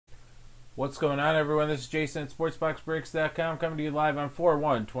What's going on, everyone? This is Jason at SportsBoxBreaks.com coming to you live on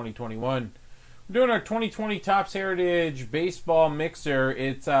 4/1/2021. We're doing our 2020 Topps Heritage Baseball Mixer.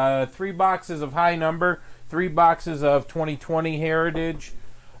 It's 3 boxes of high number, 3 boxes of 2020 Heritage.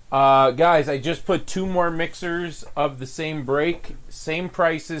 Guys, I just put 2 more mixers of the same break, same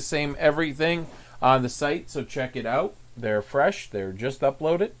prices, same everything on the site, so check it out. They're fresh. They're just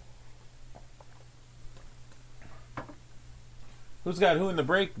uploaded. Who's got who in the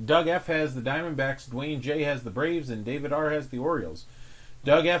break? Doug F. has the Diamondbacks, Dwayne J. has the Braves, and David R. has the Orioles.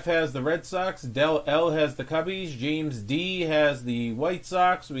 Doug F. has the Red Sox, Del L. has the Cubbies, James D. has the White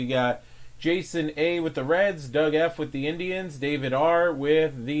Sox. We got Jason A. with the Reds, Doug F. with the Indians, David R.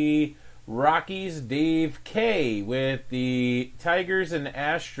 with the Rockies, Dave K. with the Tigers and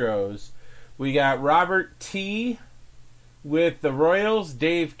Astros. We got Robert T. with the Royals,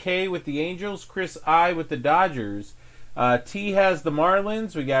 Dave K. with the Angels, Chris I. with the Dodgers. T has the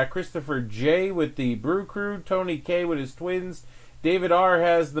Marlins. We got Christopher J with the Brew Crew, Tony K with his Twins. David R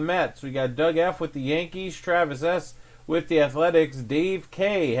has the Mets. We got Doug F with the Yankees, Travis S with the Athletics. Dave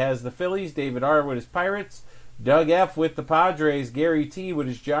K has the Phillies, David R with his Pirates. Doug F with the Padres, Gary T with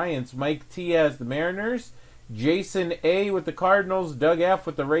his Giants. Mike T has the Mariners. Jason A with the Cardinals, Doug F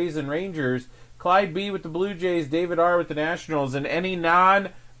with the Rays and Rangers. Clyde B with the Blue Jays, David R with the Nationals, and any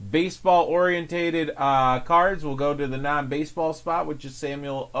non-baseball orientated cards will go to the non-baseball spot, which is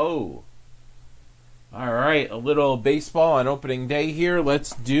Samuel O. All right, a little baseball on opening day here.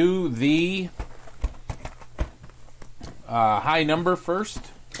 Let's do the high number first.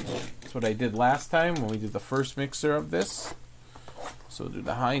 That's what I did last time when we did the first mixer of this. So we'll do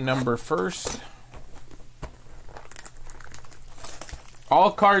the high number first.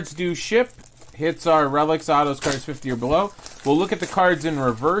 All cards do ship. Hits are relics, autos, cards 50 or below. We'll look at the cards in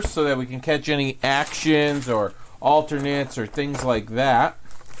reverse so that we can catch any actions or alternates or things like that.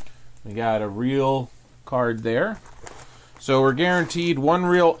 We got a real card there. So we're guaranteed 1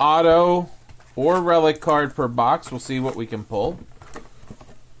 real auto or relic card per box. We'll see what we can pull.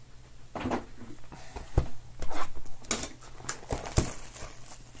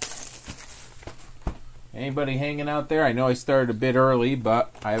 Anybody hanging out there? I know I started a bit early,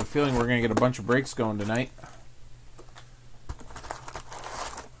 but I have a feeling we're going to get a bunch of breaks going tonight.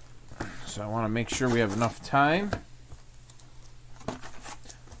 So I want to make sure we have enough time.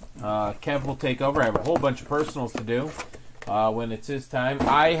 Kev will take over. I have a whole bunch of personals to do when it's his time.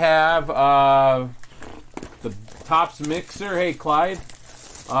 I have the Topps Mixer. Hey, Clyde.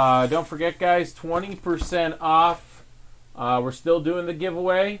 Don't forget, guys, 20% off. We're still doing the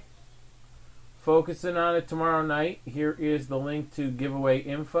giveaway. Focusing on it tomorrow night. Here is the link to giveaway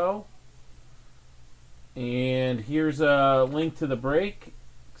info. And here's a link to the break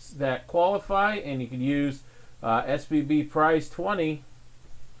that qualify, and you can use SBB Prize 20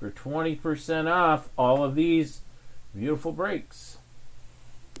 for 20% off all of these beautiful breaks.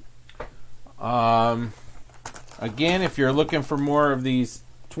 Again, if you're looking for more of these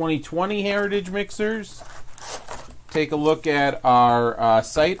 2020 Heritage Mixers, take a look at our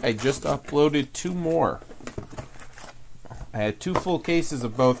site. I just uploaded 2 more. I had 2 full cases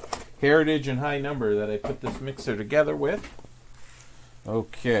of both Heritage and high number that I put this mixer together with.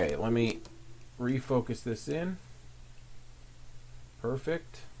 Okay, let me refocus this in.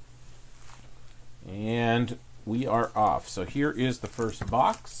 Perfect. And we are off. So here is the first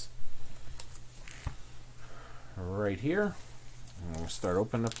box. Right here. And we'll start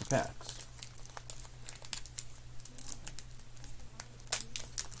opening up the packs.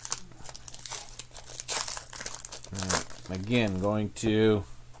 Again, going to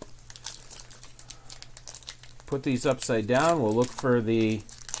put these upside down. We'll look for the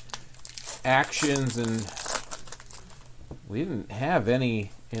actions, and we didn't have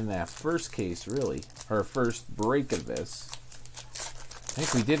any in that first case, really, or first break of this. I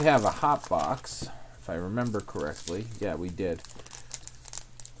think we did have a hot box, if I remember correctly. Yeah, we did.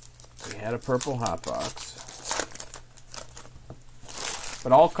 We had a purple hot box.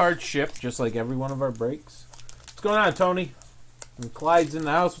 But all cards ship, just like every one of our breaks. What's going on, Tony? And Clyde's in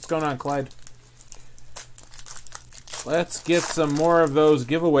the house. What's going on, Clyde? Let's get some more of those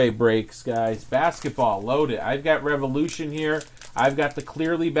giveaway breaks, guys. Basketball, load it. I've got Revolution here. I've got the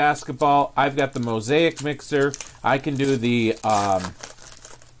Clearly Basketball. I've got the Mosaic Mixer. I can do the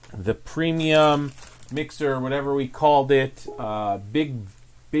Premium Mixer, whatever we called it.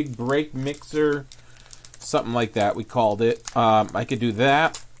 Big Break Mixer. Something like that we called it. I could do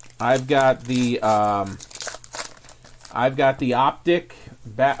that. I've got the Optic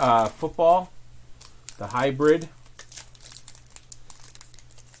football, the hybrid.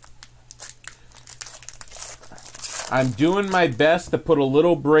 I'm doing my best to put a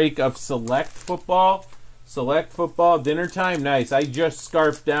little break of select football. Select football, dinner time. Nice. I just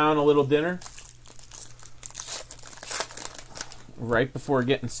scarfed down a little dinner right before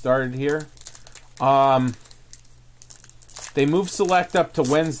getting started here. They moved Select up to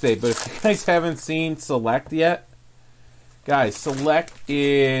Wednesday, but if you guys haven't seen Select yet, guys, Select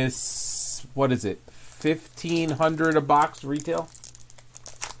is, what is it, $1,500 a box retail?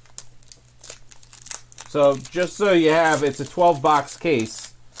 So just so you have, it's a 12-box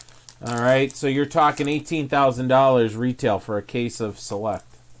case. All right, so you're talking $18,000 retail for a case of Select.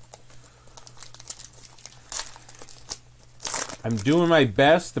 I'm doing my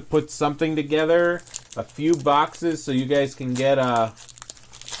best to put something together, a few boxes, so you guys can get a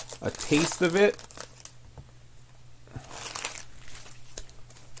taste of it.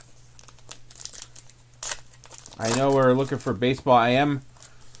 I know we're looking for baseball. I am.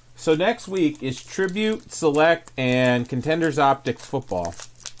 So next week is Tribute, Select, and Contenders Optic Football.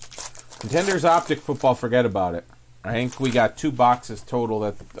 Contenders Optic Football, forget about it. I think we got 2 boxes total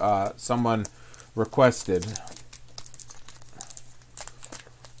that someone requested.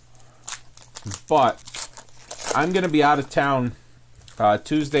 But I'm going to be out of town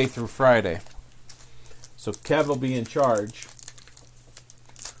Tuesday through Friday. So Kev will be in charge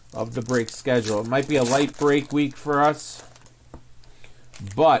of the break schedule. It might be a light break week for us.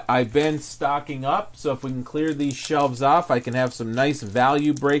 But I've been stocking up, so if we can clear these shelves off, I can have some nice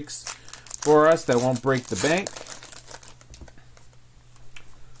value breaks for us that won't break the bank.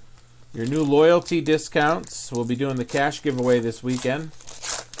 Your new loyalty discounts. We'll be doing the cash giveaway this weekend.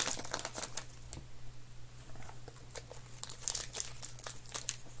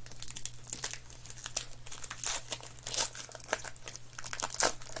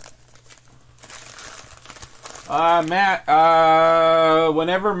 Matt,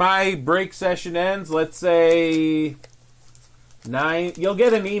 whenever my break session ends, let's say 9, you'll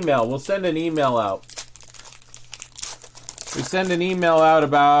get an email. We'll send an email out. We send an email out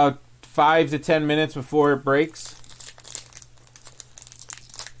about 5 to 10 minutes before it breaks.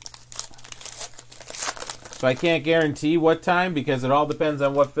 So I can't guarantee what time because it all depends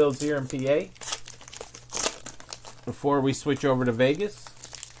on what fills here in PA before we switch over to Vegas.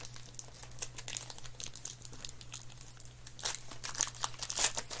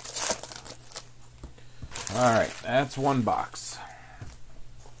 All right, that's 1 box.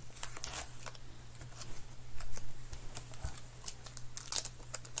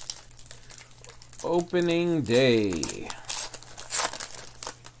 Opening day.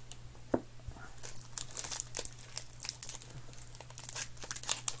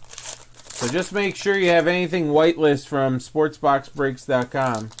 So just make sure you have anything whitelist from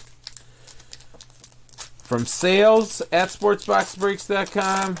SportsBoxBreaks.com. From sales at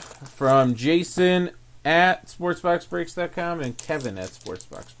SportsBoxBreaks.com, from Jason at SportsBoxBreaks.com, and Kevin at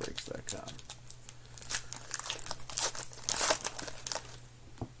SportsBoxBreaks.com.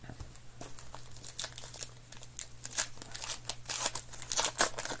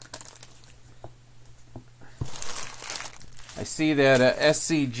 I see that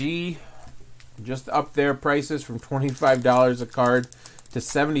SCG just upped their prices from $25 a card to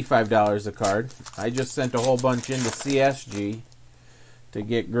 $75 a card. I just sent a whole bunch into CSG to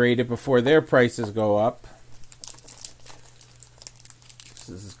get graded before their prices go up. This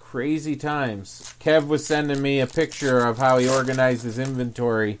is crazy times. Kev was sending me a picture of how he organized his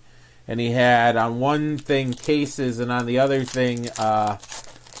inventory, and he had on one thing cases and on the other thing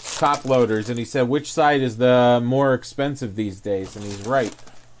top loaders, and he said which side is the more expensive these days, and he's right.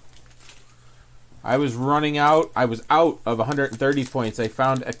 I was running out. I was out of 130 points. I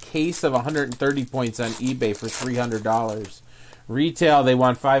found a case of 130 points on eBay for $300. Retail, they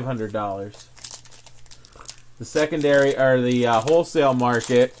want $500. The secondary, or the wholesale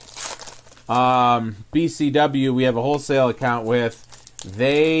market, BCW, we have a wholesale account with.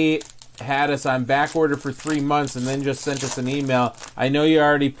 They had us on back order for 3 months and then just sent us an email. I know you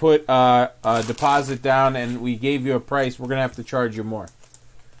already put a deposit down and we gave you a price. We're going to have to charge you more.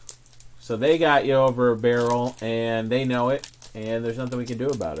 So they got you over a barrel and they know it, and there's nothing we can do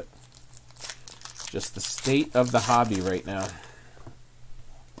about it. Just the state of the hobby right now.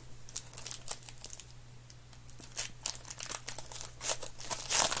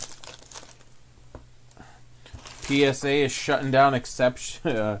 PSA is shutting down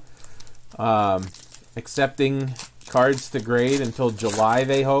accepting cards to grade until July,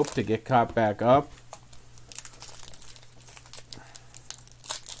 they hope, to get caught back up.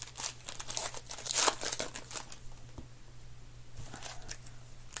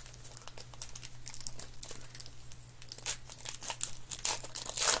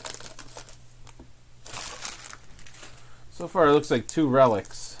 far it looks like 2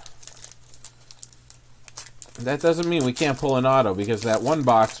 relics. That doesn't mean we can't pull an auto, because that one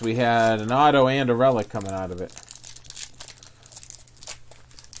box we had an auto and a relic coming out of it.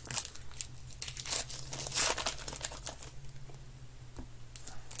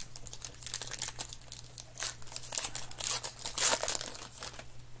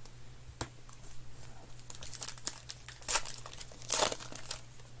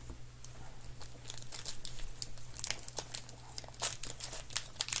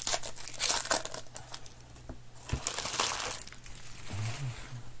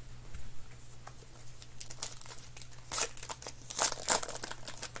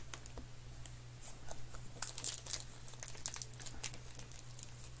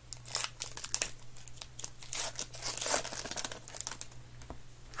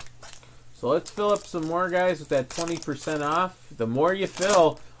 So let's fill up some more, guys, with that 20% off. The more you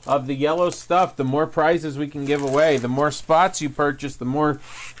fill of the yellow stuff, the more prizes we can give away. The more spots you purchase, the more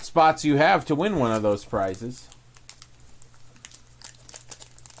spots you have to win one of those prizes.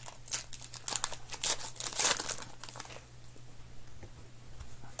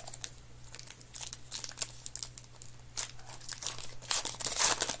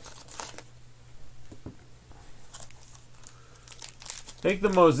 I think the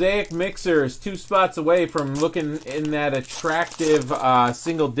Mosaic Mixer is 2 spots away from looking in that attractive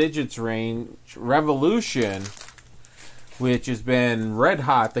single digits range. Revolution, which has been red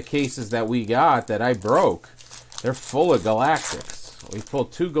hot, the cases that we got that I broke, they're full of Galactics. We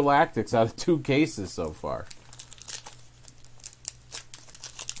pulled 2 Galactics out of 2 cases so far.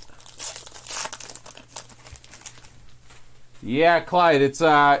 Yeah, Clyde,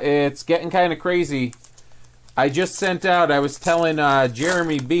 it's getting kind of crazy. I just sent out, I was telling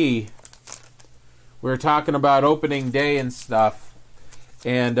Jeremy B, we were talking about opening day and stuff,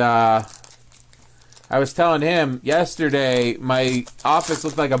 and I was telling him yesterday my office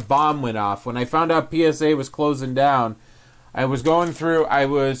looked like a bomb went off. When I found out PSA was closing down, I was going through, I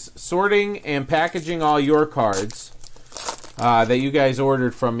was sorting and packaging all your cards that you guys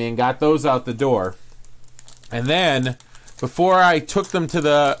ordered from me and got those out the door. And then, before I took them to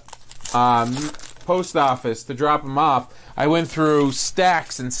the post office to drop them off, I went through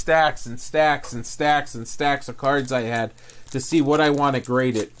stacks and stacks and stacks and stacks and stacks of cards I had to see what I want to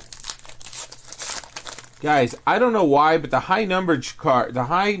grade it. Guys, I don't know why, but the high numbered card, the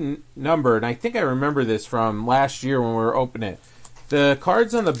high number, and I think I remember this from last year when we were opening it, the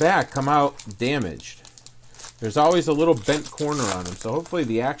cards on the back come out damaged. There's always a little bent corner on them, so hopefully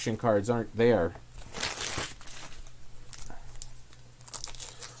the action cards aren't there.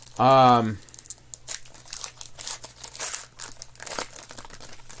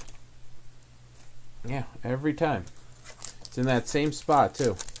 Yeah, every time. It's in that same spot,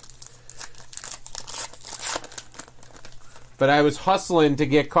 too. But I was hustling to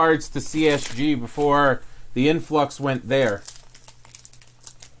get cards to CSG before the influx went there.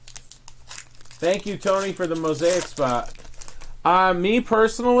 Thank you, Tony, for the Mosaic spot. Me,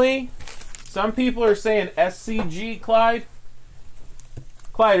 personally, some people are saying SCG, Clyde.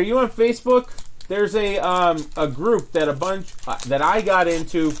 Clyde, are you on Facebook? There's a group that that I got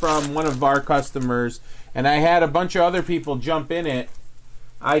into from one of our customers, and I had a bunch of other people jump in it.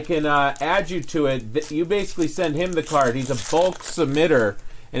 I can add you to it. You basically send him the card. He's a bulk submitter,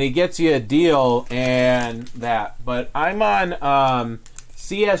 and he gets you a deal and that. But I'm on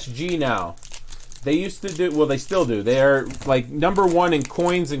CSG now. They used to do, well, they still do. They're like #1 in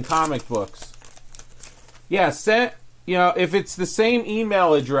coins and comic books. Yeah, you know, if it's the same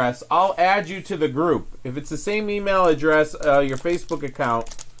email address, I'll add you to the group. If it's the same email address, your Facebook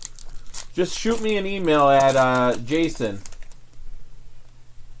account, just shoot me an email at Jason.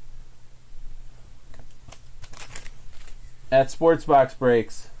 At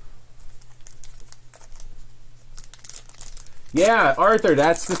SportsBoxBreaks. Yeah, Arthur,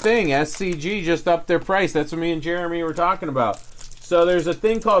 that's the thing. SCG just upped their price. That's what me and Jeremy were talking about. So there's a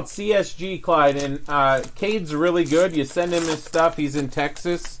thing called CSG, Clyde, and Cade's really good. You send him his stuff. He's in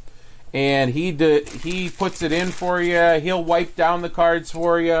Texas, and he puts it in for you. He'll wipe down the cards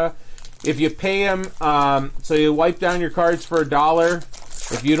for you. If you pay him, so you wipe down your cards for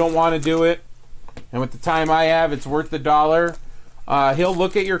 $1 if you don't want to do it. And with the time I have, it's worth $1. He'll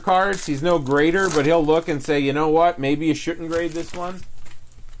look at your cards. He's no grader, but he'll look and say, you know what, maybe you shouldn't grade this one.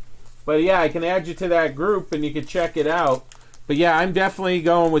 But yeah, I can add you to that group, and you can check it out. But yeah, I'm definitely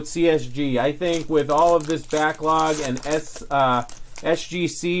going with CSG. I think with all of this backlog and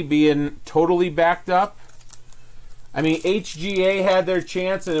SGC being totally backed up, I mean, HGA had their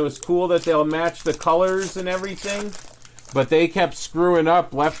chance, and it was cool that they'll match the colors and everything. But they kept screwing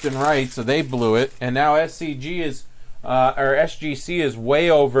up left and right, so they blew it. And now SCG is or SGC is way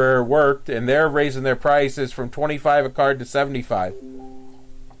overworked, and they're raising their prices from $25 a card to $75.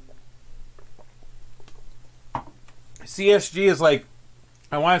 CSG is like,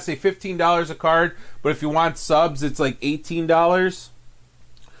 I want to say $15 a card, but if you want subs, it's like $18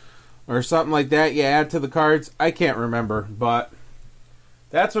 or something like that. You add to the cards. I can't remember, but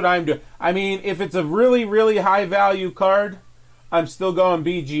that's what I'm doing. I mean, if it's a really, really high value card, I'm still going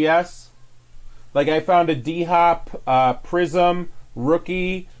BGS. Like I found a D-Hop Prism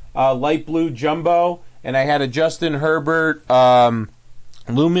rookie light blue jumbo, and I had a Justin Herbert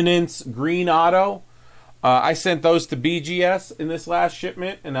Luminance green auto. I sent those to BGS in this last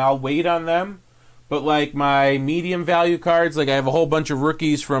shipment, and I'll wait on them. But like my medium value cards, like I have a whole bunch of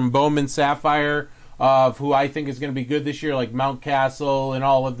rookies from Bowman Sapphire of who I think is going to be good this year, like Mountcastle and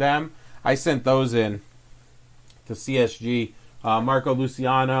all of them. I sent those in to CSG. Marco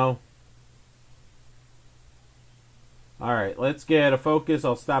Luciano. All right, let's get a focus.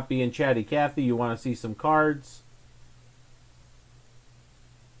 I'll stop being chatty Cathy. You want to see some cards?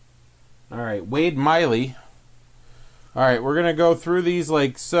 All right, Wade Miley. All right, we're going to go through these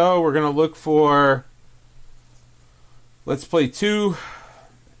like so. We're going to look for, let's play 2.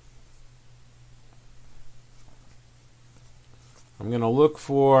 I'm going to look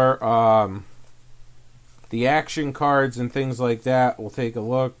for the action cards and things like that. We'll take a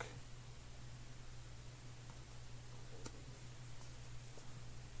look.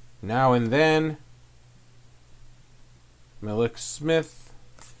 Now and Then. Malik Smith.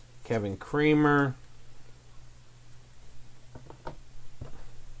 Kevin Kramer.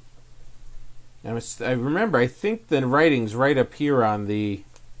 I remember, I think the writing's right up here on the...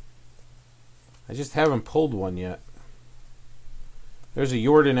 I just haven't pulled one yet. There's a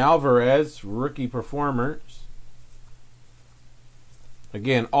Yordan Alvarez, rookie performers.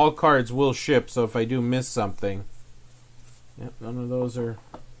 Again, all cards will ship, so if I do miss something... Yep, none of those are...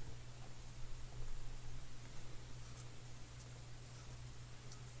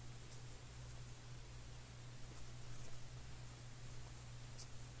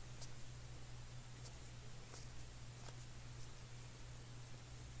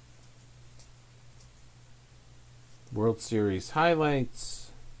 World Series highlights.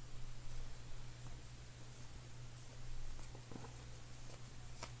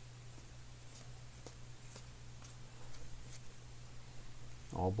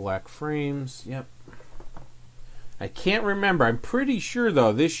 All black frames. Yep. I can't remember. I'm pretty sure,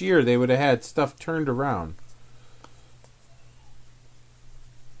 though, this year they would have had stuff turned around.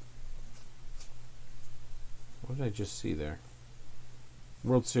 What did I just see there?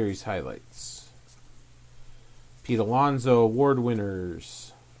 World Series highlights. Pete Alonso award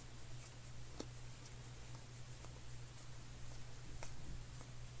winners.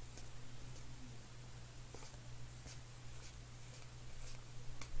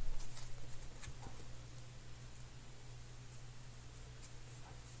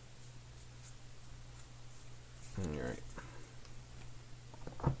 All right.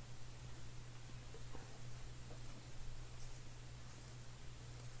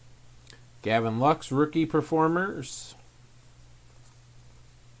 Gavin Lux, rookie performers.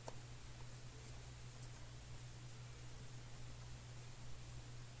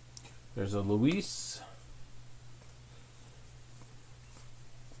 There's a Luis.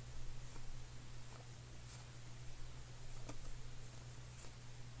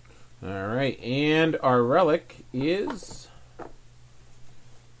 All right, and our relic is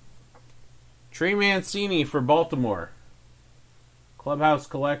Trey Mancini for Baltimore. Clubhouse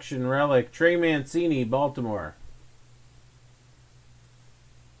Collection relic, Trey Mancini, Baltimore.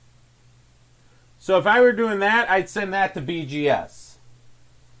 So if I were doing that, I'd send that to BGS.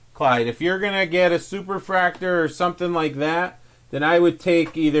 Clyde, if you're going to get a Superfractor or something like that, then I would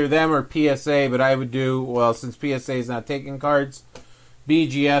take either them or PSA, but I would do, well, since PSA is not taking cards,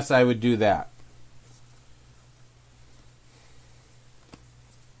 BGS, I would do that.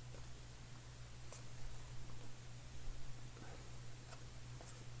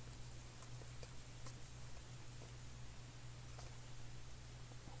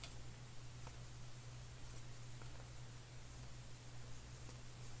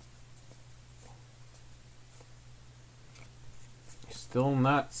 Still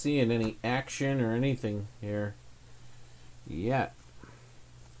not seeing any action or anything here yet.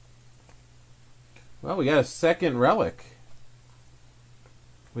 Well, we got a second relic.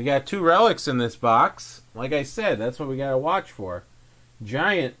 We got 2 relics in this box. Like I said, that's what we got to watch for.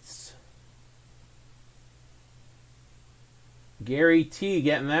 Giants. Gary T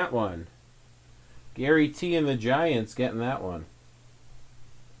getting that one. Gary T and the Giants getting that one.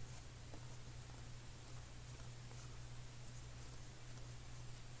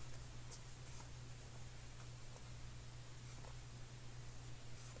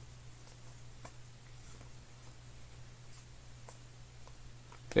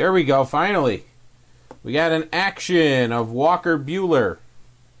 There we go, finally. We got an action of Walker Buehler.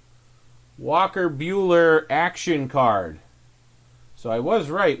 Walker Buehler action card. So I was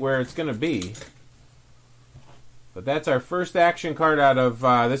right where it's going to be. But that's our first action card out of,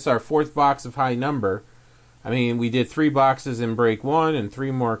 this is our 4th box of high number. I mean, we did 3 boxes in break 1 and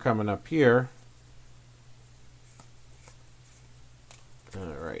 3 more coming up here.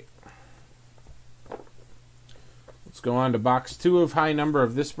 Alright. Let's go on to box 2 of high number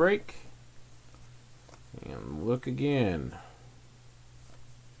of this break. And look again.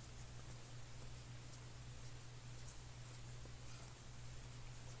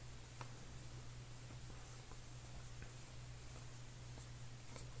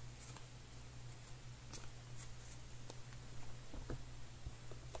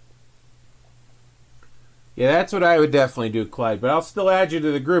 Yeah, that's what I would definitely do, Clyde. But I'll still add you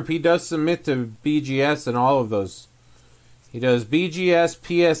to the group. He does submit to BGS and all of those. He does BGS,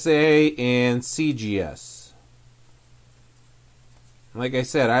 PSA, and CGS. Like I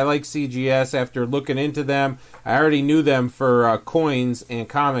said, I like CGS after looking into them. I already knew them for coins and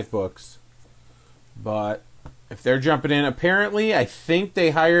comic books. But if they're jumping in, apparently, I think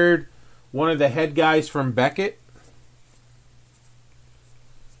they hired one of the head guys from Beckett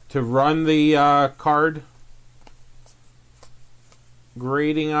to run the card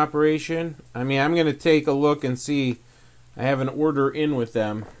grading operation. I mean, I'm going to take a look and see. I have an order in with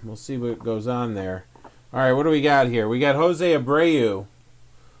them. We'll see what goes on there. All right, what do we got here? We got Jose Abreu,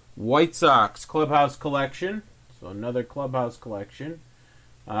 White Sox Clubhouse Collection. So another Clubhouse Collection.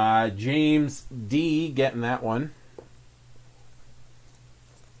 James D. getting that one.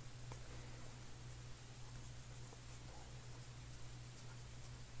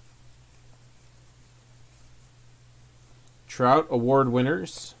 Trout Award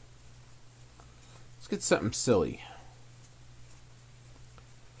winners. Let's get something silly.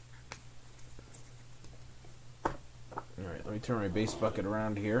 Alright, let me turn my base bucket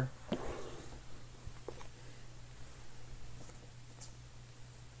around here.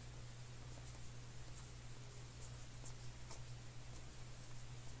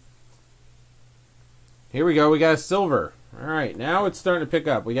 Here we go, we got a silver. Alright, now it's starting to pick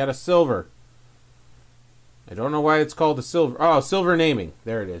up. We got a silver. I don't know why it's called a silver. Oh, silver naming.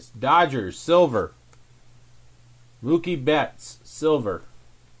 There it is. Dodgers, silver. Mookie Betts, silver.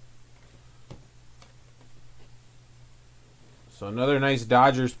 So another nice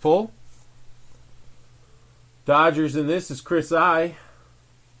Dodgers pull. Dodgers in this is Chris I.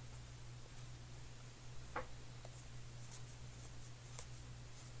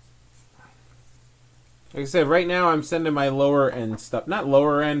 Like I said, right now I'm sending my lower end stuff. Not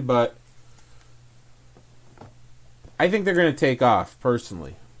lower end, but I think they're going to take off,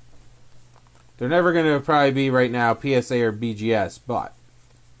 personally. They're never going to probably be right now PSA or BGS, but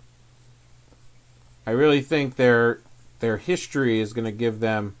I really think their history is going to give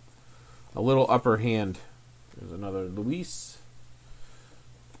them a little upper hand. There's another Luis.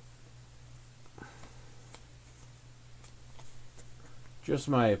 Just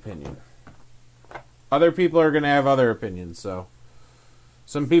my opinion. Other people are going to have other opinions, so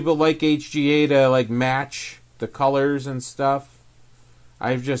some people like HGA to like match the colors and stuff.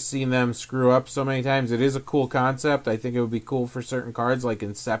 I've just seen them screw up so many times. It is a cool concept. I think it would be cool for certain cards like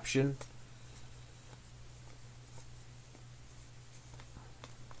Inception.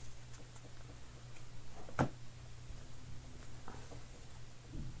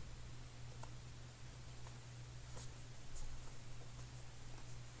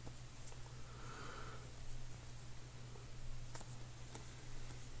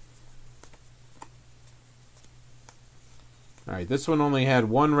 Alright, this one only had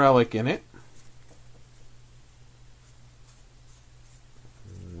one relic in it.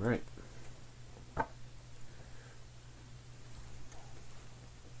 Alright.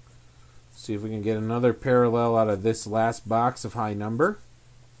 See if we can get another parallel out of this last box of high number.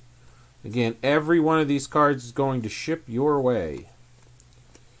 Again, every one of these cards is going to ship your way.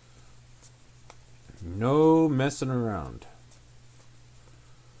 No messing around.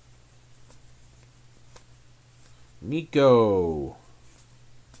 Nico.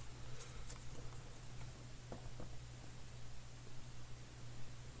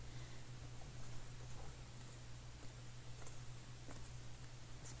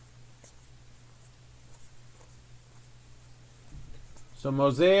 So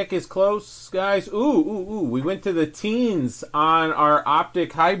Mosaic is close, guys. Ooh. We went to the teens on our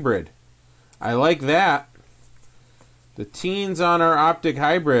Optic Hybrid. I like that. The teens on our Optic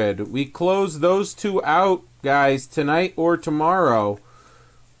Hybrid. We close those two out, guys, tonight or tomorrow.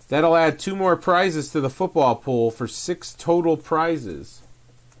 That'll add 2 more prizes to the football pool for 6 total prizes.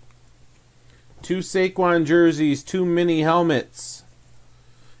 2 Saquon jerseys, 2 mini helmets.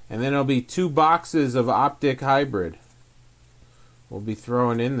 And then it'll be 2 boxes of Optic Hybrid. We'll be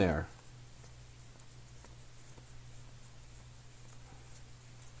throwing in there.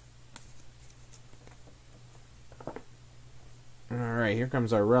 Alright, here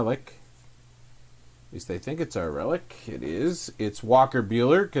comes our relic. At least I think it's our relic. It is. It's Walker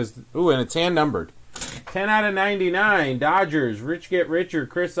Buehler. Ooh, and it's hand numbered. 10 out of 99. Dodgers. Rich get richer.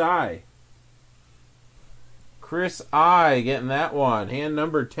 Chris I. Chris I getting that one. Hand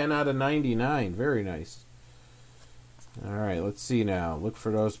numbered 10 out of 99. Very nice. Alright, let's see now. Look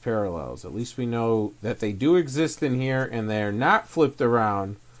for those parallels. At least we know that they do exist in here and they're not flipped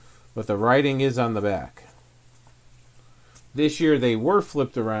around, but the writing is on the back. This year they were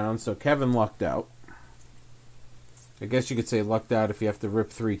flipped around, so Kevin lucked out. I guess you could say lucked out if you have to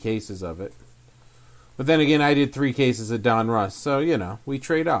rip 3 cases of it. But then again, I did 3 cases of Don Russ, so, you know, we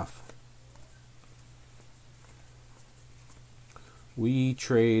trade off. We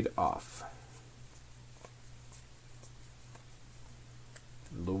trade off.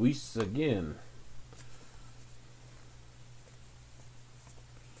 Luis again.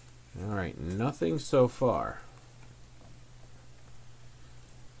 Alright, nothing so far.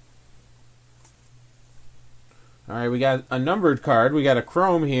 Alright, we got a numbered card. We got a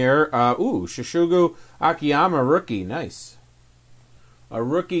chrome here. Shishugu Akiyama rookie. Nice. A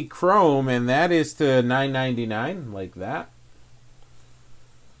rookie chrome, and that is to $9.99, like that.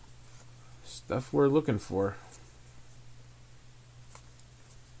 Stuff we're looking for.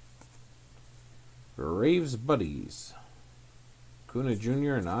 Braves buddies. Kuna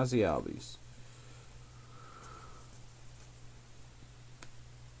Jr. and Ozzie Albies.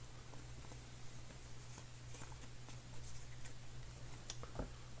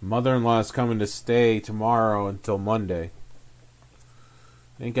 Mother-in-law is coming to stay tomorrow until Monday.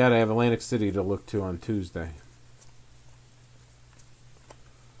 Thank God I have Atlantic City to look to on Tuesday.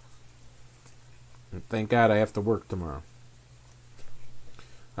 And thank God I have to work tomorrow.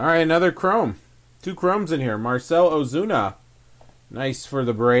 Alright, another chrome. 2 chromes in here. Marcell Ozuna. Nice for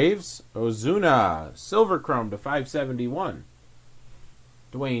the Braves. Ozuna. Silver chrome to $571.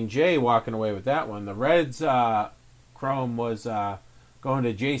 Dwayne J. walking away with that one. The Reds chrome was going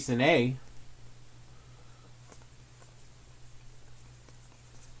to Jason A.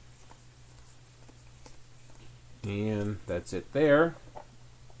 And that's it there.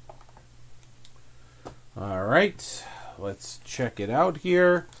 Alright, let's check it out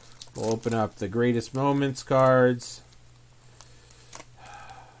here. We'll open up the Greatest Moments cards.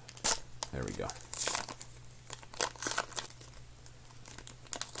 There we go.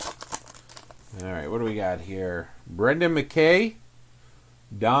 Alright, what do we got here? Brendan McKay.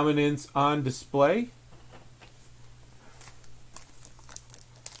 Dominance on display.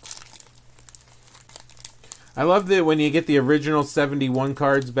 I love that when you get the original 71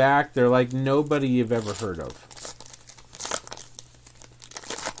 cards back, they're like nobody you've ever heard of.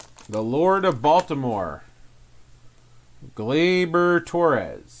 The Lord of Baltimore. Gleyber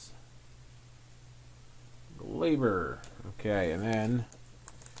Torres. Gleyber. Okay, and then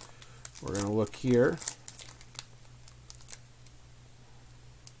we're going to look here.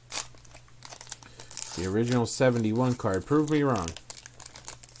 The original 71 card. Prove me wrong.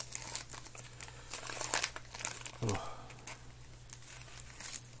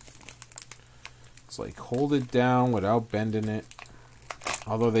 It's like hold it down without bending it.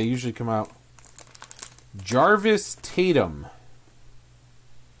 Although they usually come out. Jarvis Tatum.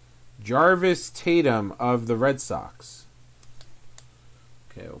 Jarvis Tatum of the Red Sox.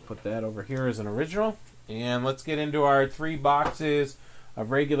 Okay, we'll put that over here as an original. And let's get into our 3 boxes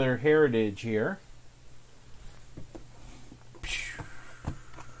of regular Heritage here.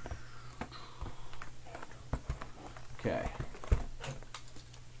 Okay.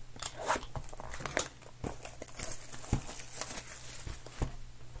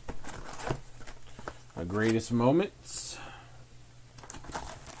 Our Greatest Moments.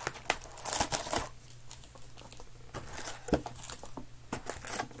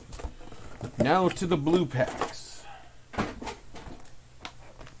 Now to the blue packs.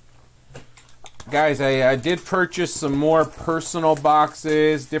 Guys, I did purchase some more personal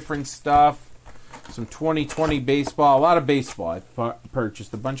boxes, different stuff. Some 2020 baseball, a lot of baseball. I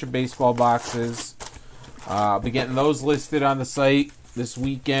purchased a bunch of baseball boxes. I'll be getting those listed on the site this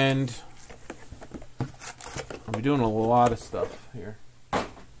weekend. I'll be doing a lot of stuff here.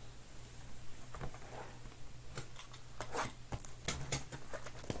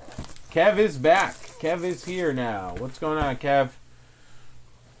 Kev is back. Kev is here now. What's going on, Kev?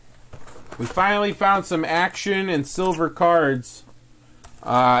 We finally found some action and silver cards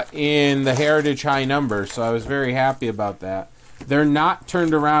in the Heritage high number, so I was very happy about that. They're not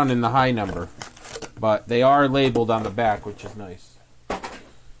turned around in the high number, but they are labeled on the back, which is nice.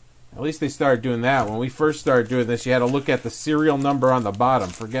 At least they started doing that. When we first started doing this, you had to look at the serial number on the bottom.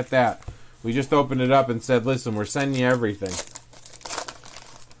 Forget that. We just opened it up and said, listen, we're sending you everything.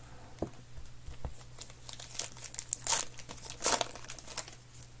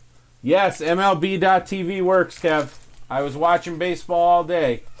 Yes, MLB.TV works, Kev. I was watching baseball all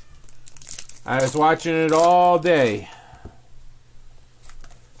day. I was watching it all day.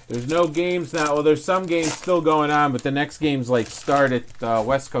 There's no games now. Well, there's some games still going on, but the next games like start at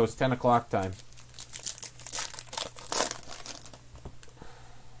West Coast 10 o'clock time.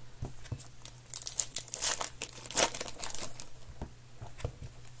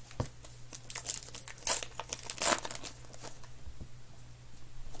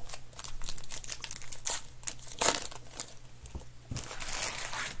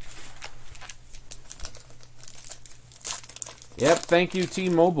 Yep, thank you,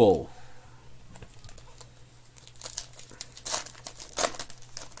 T-Mobile.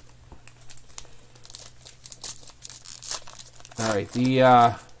 All right,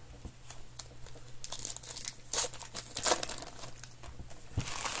 the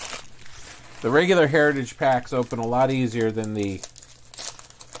regular Heritage packs open a lot easier than the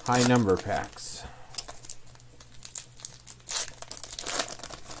high number packs.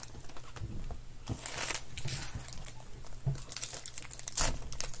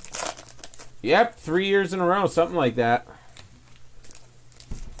 Yep, 3 years in a row, something like that.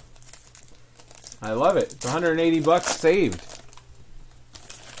 I love it. It's 180 bucks saved.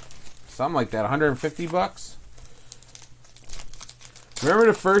 Something like that, 150 bucks. Remember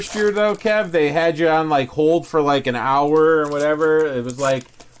the first year though, Kev? They had you on like hold for like an hour or whatever. It was like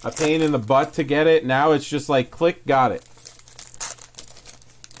a pain in the butt to get it. Now it's just like click, got it.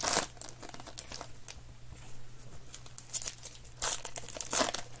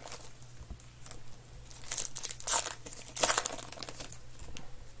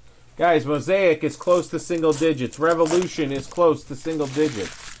 Guys, Mosaic is close to single digits. Revolution is close to single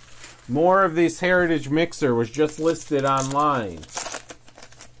digits. More of this Heritage mixer was just listed online.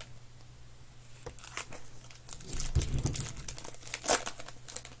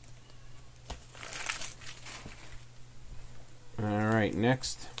 All right,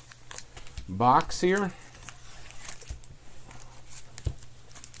 next box here.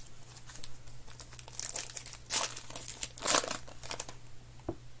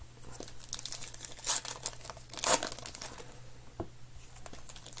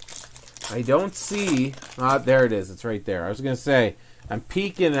 I don't see... there it is. It's right there. I was going to say, I'm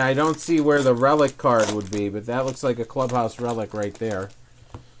peeking and I don't see where the relic card would be, but that looks like a clubhouse relic right there.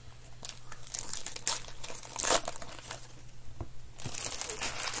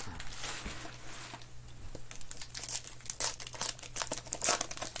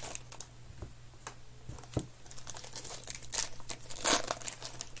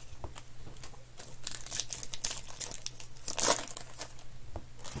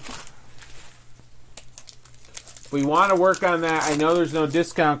 If we want to work on that, I know there's no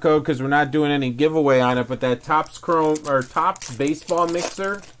discount code because we're not doing any giveaway on it, but that Topps Chrome or Topps baseball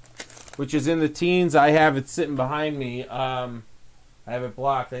mixer, which is in the teens, I have it sitting behind me. I have it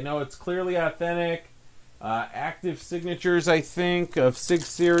blocked. I know it's clearly authentic. Active signatures, I think, of Sig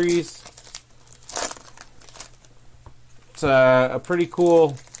Series. It's a pretty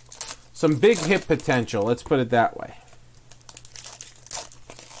cool, some big hit potential, let's put it that way.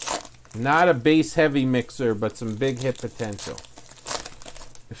 Not a base-heavy mixer, but some big hit potential.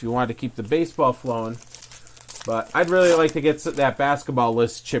 If you want to keep the baseball flowing. But I'd really like to get that basketball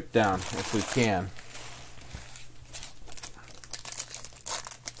list chipped down, if we can.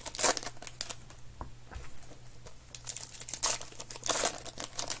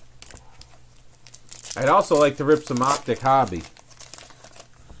 I'd also like to rip some Optic Hobby.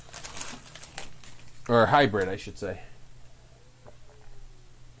 Or hybrid, I should say.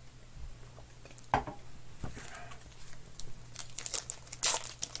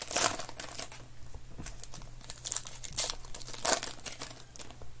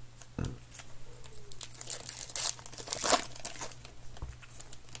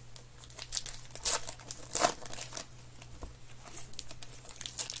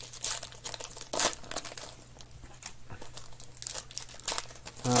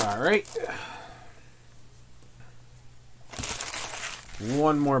 Alright.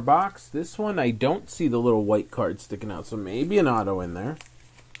 One more box. This one, I don't see the little white card sticking out, so maybe an auto in there.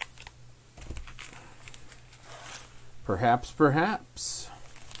 Perhaps, perhaps.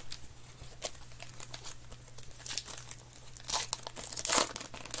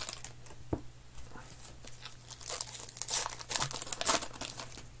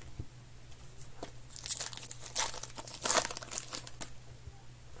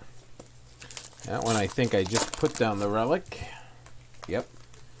 That one I think I just put down the relic. Yep.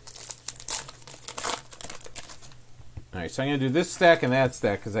 Alright, so I'm going to do this stack and that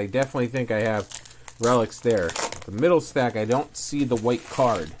stack because I definitely think I have relics there. The middle stack, I don't see the white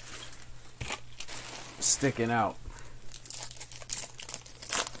card sticking out.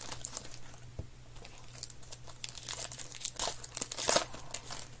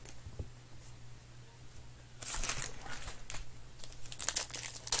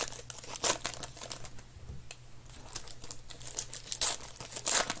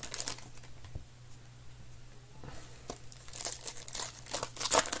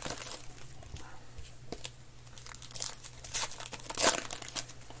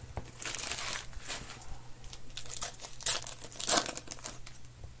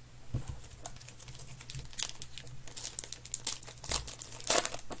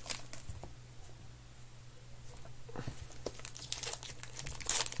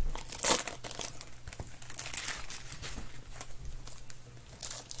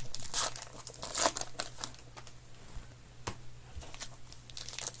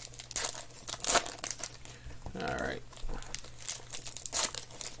 Alright.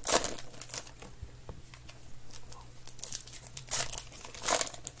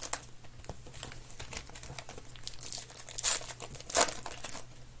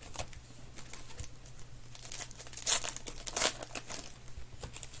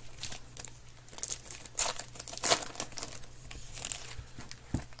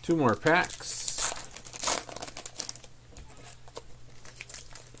 Two more packs.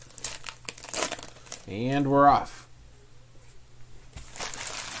 And we're off.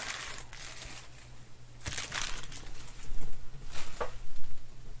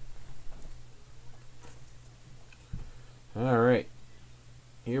 All right.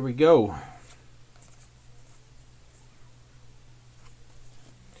 Here we go.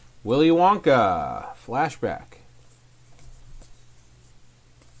 Willy Wonka flashback.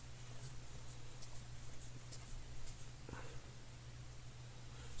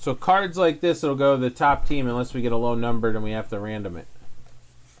 So cards like this will go to the top team unless we get a low numbered and we have to random it.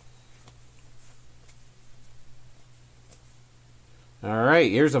 All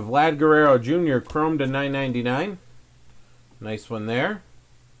right, here's a Vlad Guerrero Jr. Chrome to 9.99. Nice one there.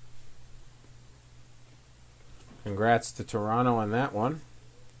 Congrats to Toronto on that one.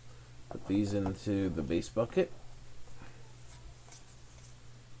 Put these into the base bucket.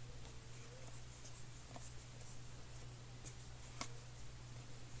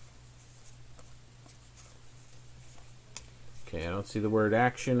 Okay, I don't see the word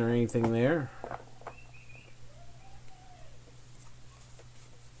action or anything there.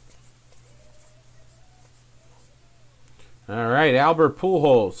 All right, Albert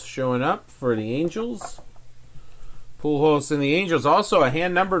Pujols showing up for the Angels. Pujols and the Angels, also a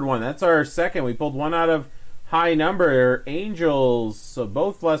hand-numbered one. That's our second. We pulled one out of high number. Angels, so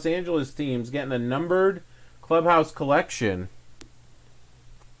both Los Angeles teams getting a numbered clubhouse collection.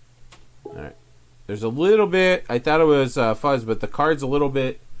 All right. There's a little bit, I thought it was fuzz, but the card's a little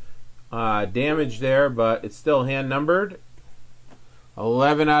bit damaged there, but it's still hand numbered.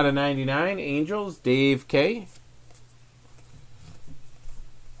 11 out of 99, Angels, Dave K.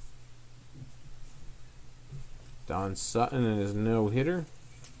 Don Sutton and his no-hitter.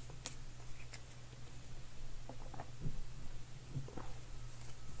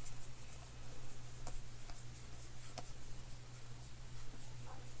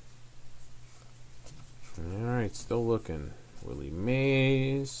 Alright, still looking. Willie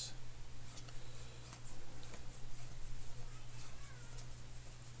Mays.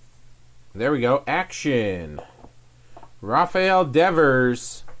 There we go. Action. Rafael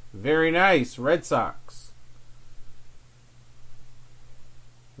Devers. Very nice. Red Sox.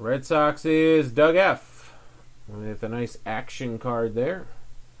 Red Sox is Doug F. With a nice action card there.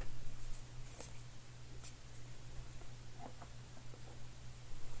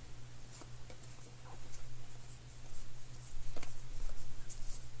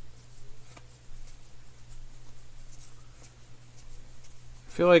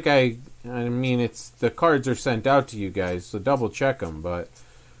 I feel like I mean, it's the cards are sent out to you guys, so double check them, but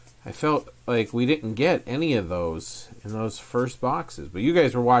I felt like we didn't get any of those in those first boxes. But you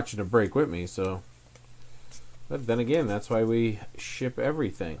guys were watching a break with me, so. But then again, that's why we ship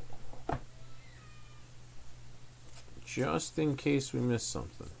everything. Just in case we miss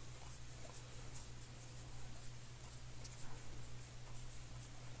something.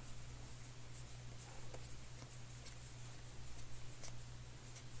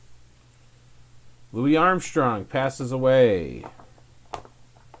 Louis Armstrong passes away.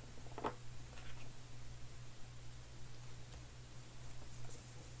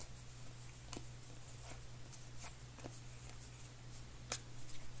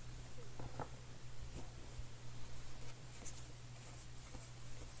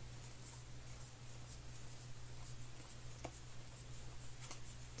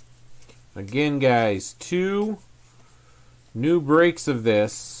 Again, guys, 2 new breaks of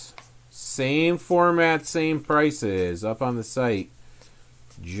this. Same format, same prices up on the site.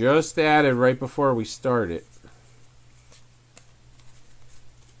 Just added right before we start it.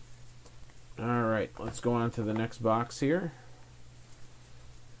 Alright, let's go on to the next box here.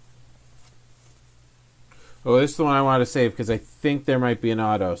 Oh, this is the one I want to save because I think there might be an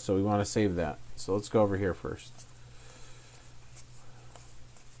auto, so we want to save that. So let's go over here first.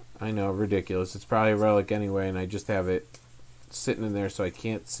 I know, ridiculous. It's probably a relic anyway, and I just have it sitting in there so I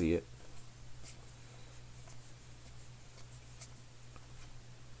can't see it.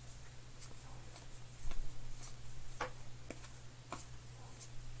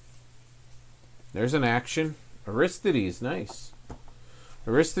 There's an action. Aristides, nice.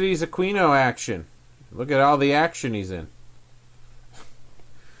 Aristides Aquino action. Look at all the action he's in.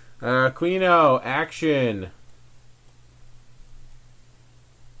 Aquino action.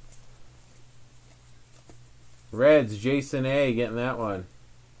 Reds, Jason A. getting that one.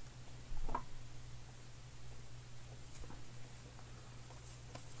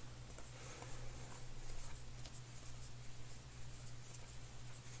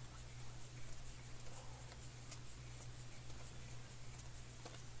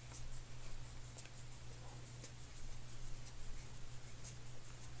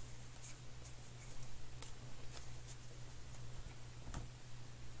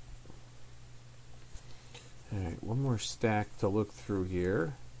 Alright, one more stack to look through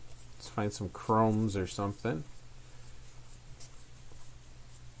here. Let's find some chromes or something.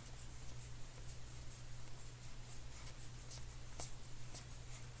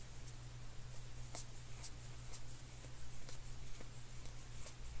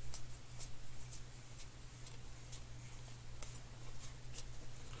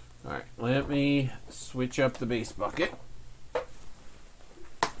 Alright, let me switch up the base bucket.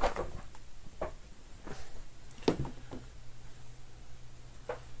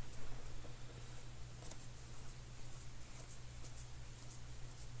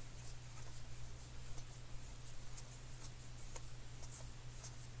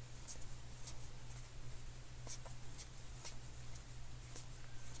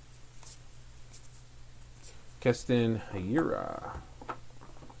 Keston Hiura.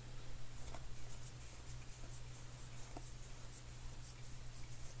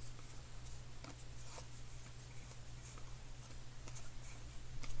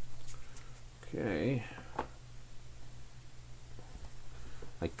 Okay.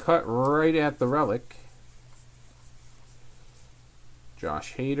 I cut right at the relic.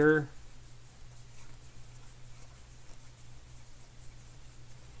 Josh Hader.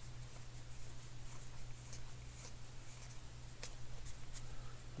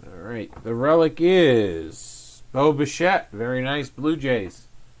 Alright, the relic is Bo Bichette. Very nice. Blue Jays.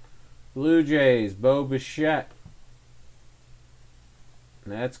 Blue Jays, Bo Bichette.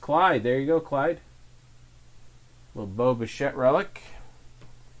 And that's Clyde. There you go, Clyde. Little Bo Bichette relic.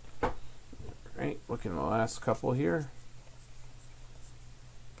 Alright, looking at the last couple here.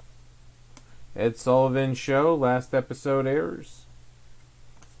 Ed Sullivan Show, last episode airs.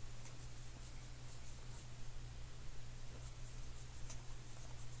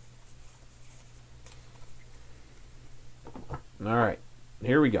 Alright,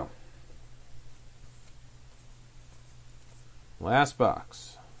 here we go. Last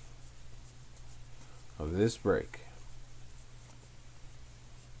box of this break.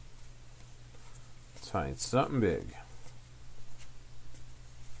 Let's find something big.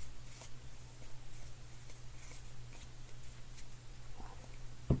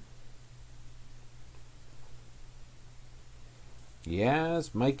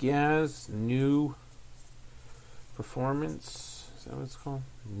 Yaz, Mike Yaz, new performance. Is that what it's called?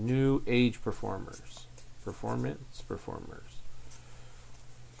 New age performers. Performers.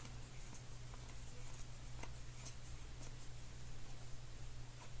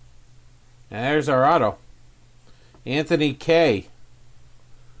 And there's our auto. Anthony K.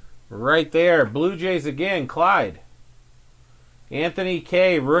 Right there. Blue Jays again. Clyde. Anthony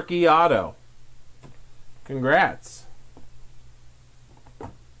K. Rookie auto. Congrats.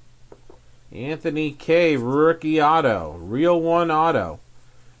 Anthony K. Rookie auto. Real one auto.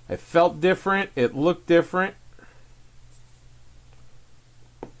 It felt different. It looked different.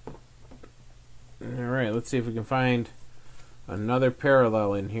 Alright, let's see if we can find another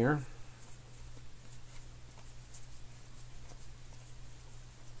parallel in here.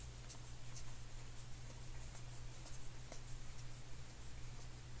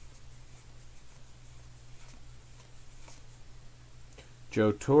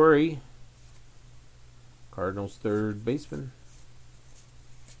 Joe Torre, Cardinals third baseman.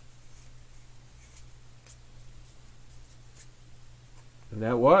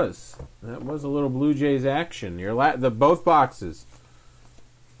 That was a little Blue Jays action. Both boxes.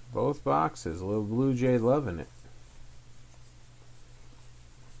 Both boxes. A little Blue Jay loving it.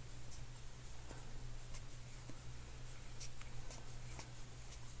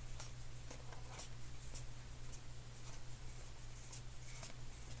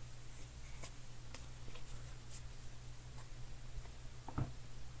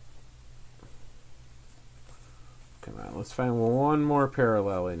 Come on, let's find one more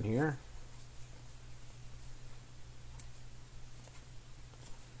parallel in here.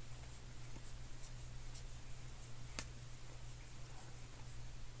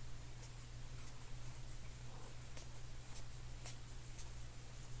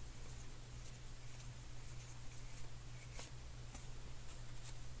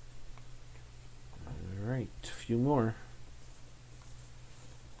 All right, a few more.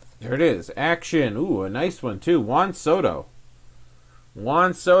 There it is. Action. Ooh, a nice one, too. Juan Soto.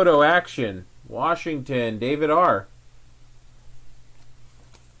 Juan Soto action. Washington. David R.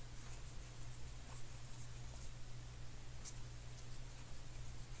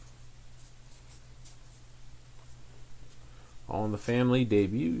 All in the Family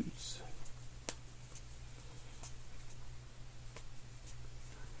debuts.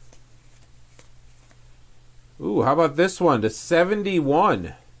 Ooh, how about this one? To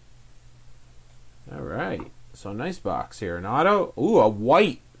 71. All right. So nice box here. An auto. Ooh, a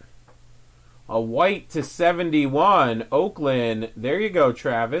white. A white to 71. Oakland. There you go,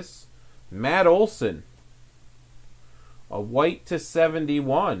 Travis. Matt Olson. A white to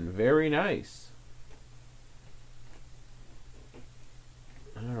 71. Very nice.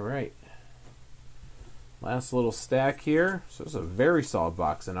 All right. Last little stack here. So it's a very solid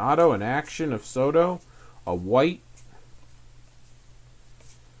box. An auto, an action of Soto. A white.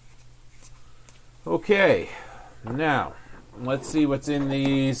 Okay, now let's see what's in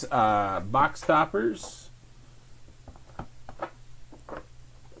these box toppers.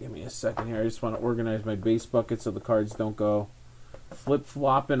 Give me a second here. I just want to organize my base bucket so the cards don't go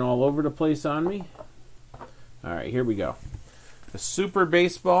flip-flopping all over the place on me. All right, here we go. The Super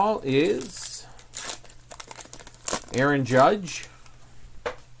Baseball is Aaron Judge.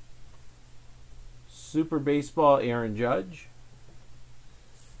 Super Baseball, Aaron Judge.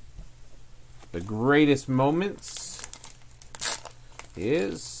 The Greatest Moments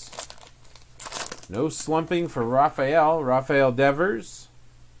is No Slumping for Rafael Devers.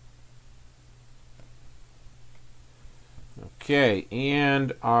 Okay,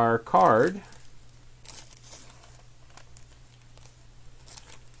 and our card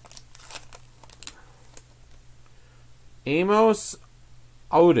Amos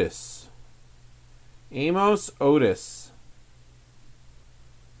Otis. Amos Otis.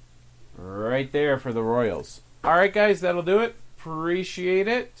 Right there for the Royals. All right, guys, that'll do it. Appreciate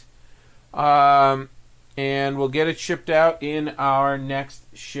it. And we'll get it shipped out in our next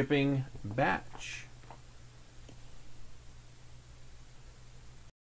shipping batch.